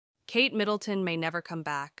Kate Middleton may never come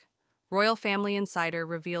back. Royal Family Insider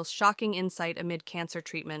reveals shocking insight amid cancer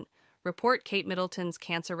treatment. Report Kate Middleton's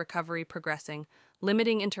cancer recovery progressing,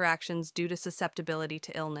 limiting interactions due to susceptibility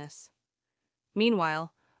to illness.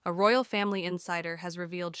 Meanwhile, a Royal Family Insider has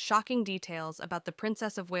revealed shocking details about the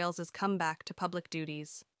Princess of Wales's comeback to public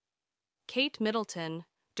duties. Kate Middleton,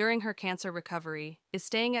 during her cancer recovery, is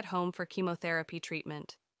staying at home for chemotherapy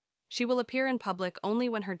treatment. She will appear in public only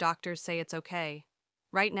when her doctors say it's okay.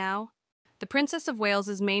 Right now, the Princess of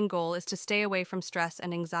Wales's main goal is to stay away from stress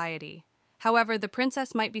and anxiety. However, the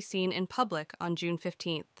princess might be seen in public on June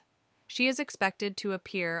 15th. She is expected to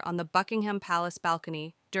appear on the Buckingham Palace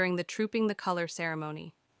balcony during the Trooping the Colour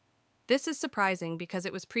ceremony. This is surprising because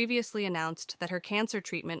it was previously announced that her cancer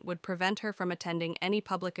treatment would prevent her from attending any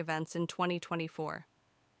public events in 2024.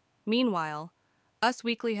 Meanwhile, Us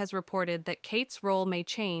Weekly has reported that Kate's role may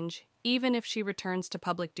change even if she returns to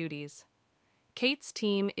public duties. Kate's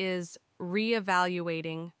team is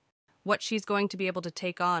re-evaluating what she's going to be able to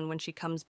take on when she comes